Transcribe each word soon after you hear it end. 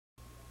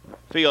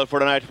Field for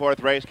tonight's fourth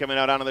race coming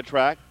out onto the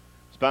track.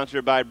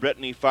 Sponsored by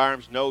Brittany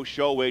Farms, no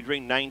show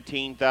wagering,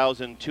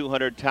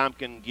 19,200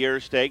 Tompkins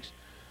Geers Stakes.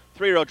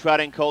 3-year-old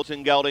trotting colts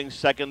and geldings,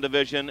 second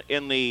division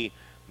in the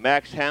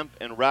Max Hemp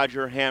and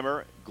Roger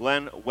Hammer,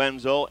 Glenn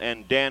Wenzel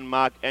and Dan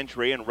Mock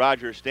entry, and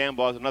Roger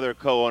Stambaugh is another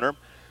co-owner.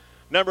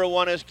 Number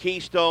 1 is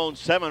Keystone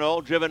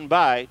Seminole, driven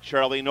by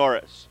Charlie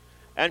Norris.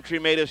 Entry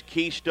mate is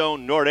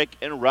Keystone Nordic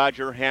and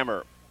Roger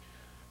Hammer.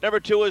 Number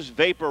 2 is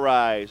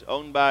Vaporize,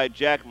 owned by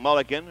Jack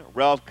Mulligan,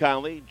 Ralph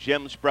Conley,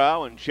 Jim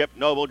Sproul, and Chip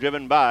Noble,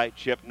 driven by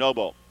Chip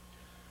Noble.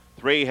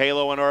 3,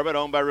 Halo in Orbit,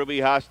 owned by Ruby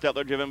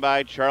Hostetler, driven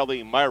by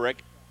Charlie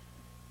Myrick.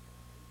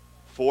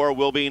 4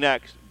 will be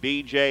next,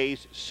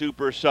 BJ's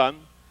Super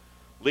Sun,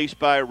 leased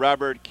by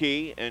Robert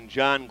Key and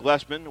John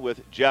Glessman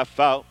with Jeff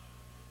Fout.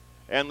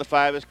 And the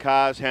 5 is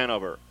Kaz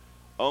Hanover,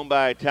 owned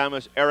by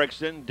Thomas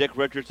Erickson. Dick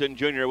Richardson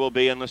Jr. will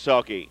be in the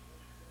sulky.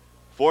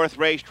 4th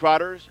race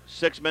trotters,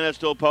 6 minutes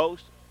till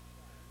post.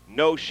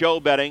 No show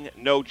betting,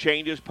 no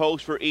changes.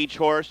 Post for each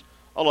horse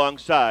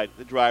alongside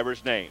the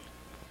driver's name.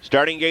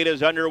 Starting gate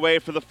is underway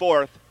for the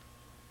 4th.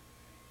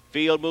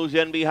 Field moves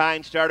in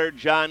behind starter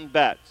John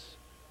Betts.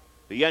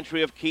 The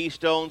entry of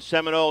Keystone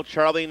Seminole,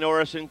 Charlie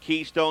Norris and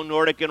Keystone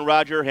Nordic and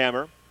Roger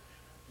Hammer.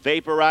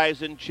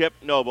 Vaporize and Chip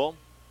Noble.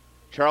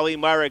 Charlie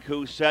Myrick,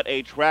 who set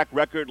a track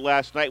record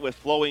last night with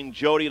Flowing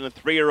Jody and the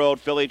 3-year-old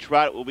filly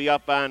Trot, will be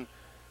up on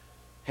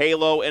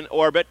Halo in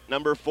Orbit.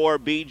 Number 4,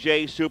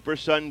 BJ Super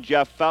Sun,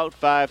 Jeff Fout.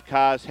 5,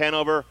 Kaz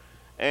Hanover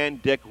and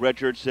Dick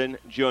Richardson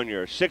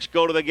Jr. 6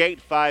 go to the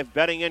gate, 5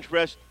 betting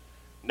interest,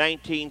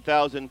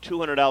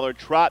 $19,200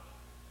 trot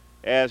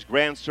as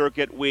Grand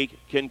Circuit Week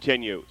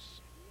continues.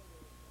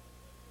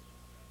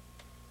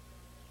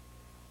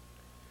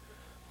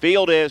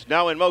 Field is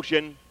now in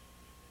motion.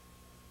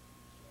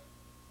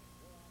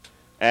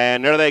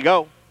 And there they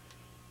go.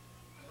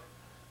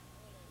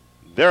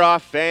 They're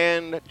off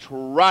and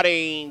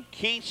trotting.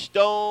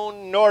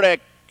 Keystone Nordic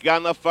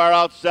on the far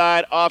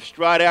outside, off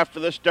stride after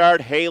the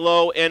start.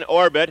 Halo in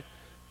Orbit.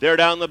 They're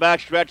down the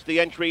backstretch. The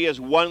entry is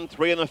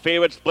 1-3, and the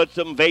favorite splits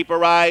them.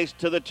 Vaporized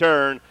to the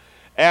turn.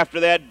 After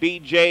that,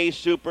 BJ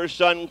Super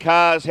Sun,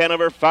 Kaz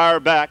Hanover far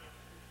back.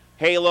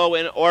 Halo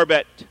in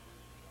Orbit.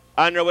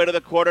 On their way to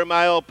the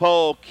quarter-mile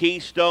pole,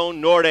 Keystone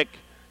Nordic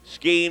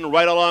skiing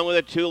right along with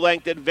a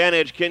 2-length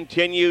advantage,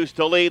 continues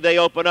to lead. They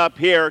open up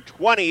here,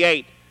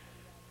 28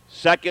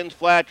 seconds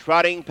flat,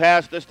 trotting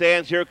past the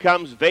stands. Here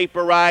comes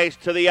Vaporize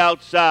to the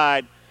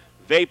outside.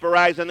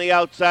 Vaporize on the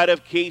outside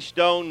of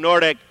Keystone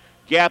Nordic.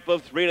 Gap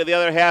of 3 to the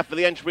other half of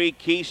the entry,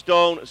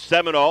 Keystone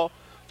Seminole,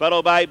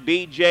 followed by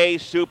BJ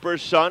Super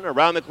Sun.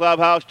 Around the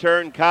clubhouse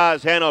turn,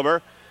 Kaz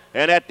Hanover.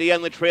 And at the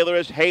end, the trailer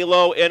is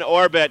Halo in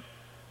Orbit.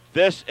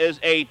 This is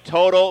a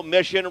total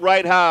mission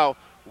right how.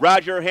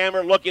 Roger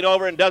Hammer looking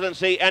over and doesn't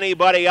see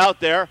anybody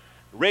out there.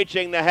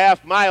 Reaching the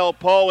half-mile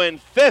pole in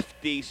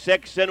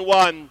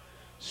 56-1.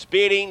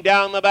 Speeding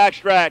down the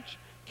backstretch.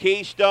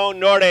 Keystone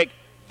Nordic.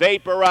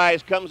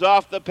 Vaporize comes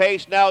off the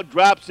pace now,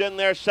 drops in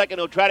there second.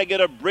 He'll try to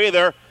get a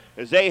breather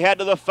as they head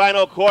to the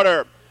final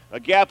quarter. A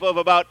gap of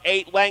about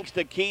 8 lengths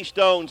to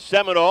Keystone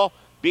Seminole,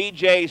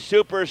 BJ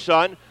Super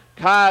Sun,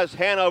 Kaz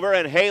Hanover,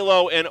 and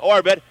Halo in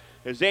Orbit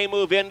as they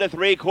move into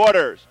 3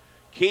 quarters.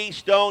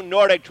 Keystone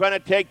Nordic trying to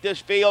take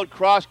this field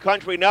cross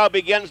country now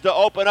begins to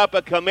open up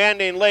a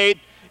commanding lead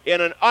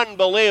in an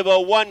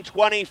unbelievable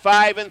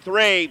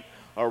 125-3.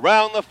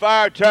 Around the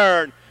far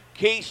turn,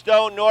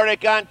 Keystone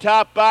Nordic on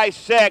top by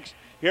 6.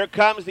 Here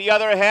comes the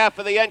other half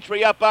of the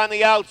entry up on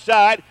the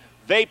outside.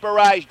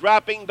 Vaporize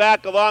dropping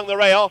back along the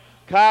rail.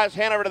 Kaz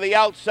Hanover to the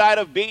outside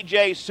of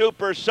BJ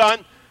Super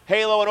Sun.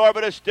 Halo in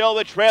Orbit is still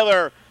the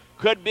trailer.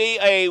 Could be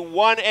a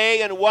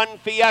 1A and 1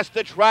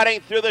 Fiesta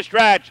trotting through the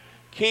stretch.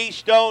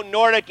 Keystone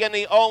Nordic, and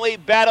the only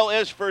battle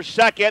is for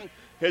second.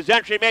 His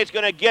entry mate's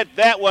going to get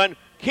that one.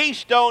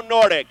 Keystone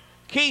Nordic,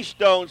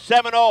 Keystone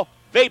Seminole,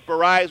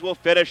 Vaporize will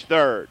finish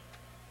 3rd.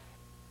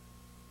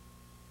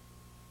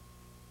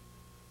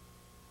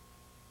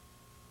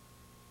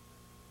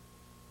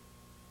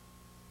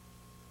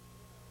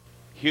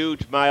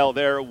 Huge mile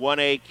there,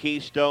 1A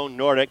Keystone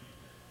Nordic.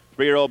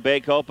 3-year-old bay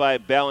colt by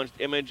Balanced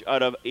Image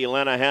out of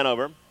Elena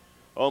Hanover.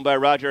 Owned by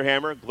Roger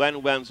Hammer,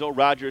 Glenn Wenzel,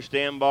 Roger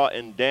Stambaugh,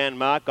 and Dan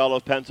Mock, all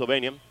of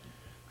Pennsylvania.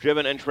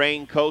 Driven and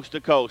trained coast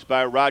to coast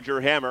by Roger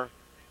Hammer,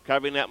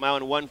 covering that mile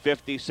in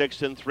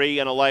 156-3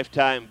 and a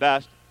lifetime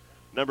best.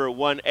 Number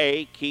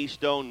 1A,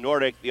 Keystone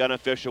Nordic, the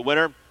unofficial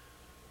winner.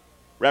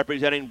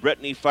 Representing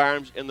Brittany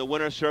Farms in the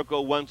winner's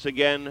circle once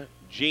again,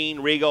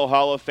 Gene Regal,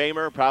 Hall of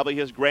Famer, probably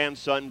his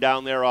grandson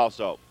down there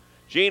also.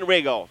 Gene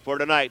Regal for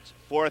tonight's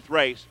 4th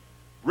race,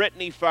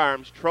 Brittany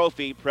Farms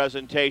Trophy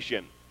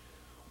presentation.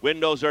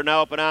 Windows are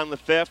now open on the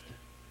 5th.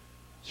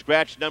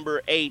 Scratch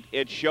number 8,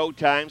 it's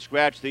showtime.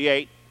 Scratch the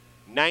 8.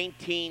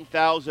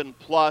 19,000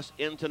 plus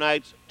in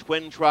tonight's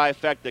twin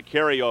trifecta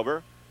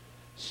carryover.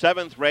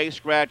 7th race,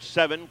 scratch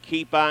 7,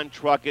 Keep On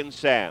Truckin'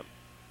 Sam.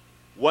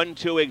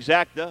 1-2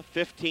 exacta,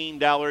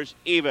 $15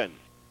 even.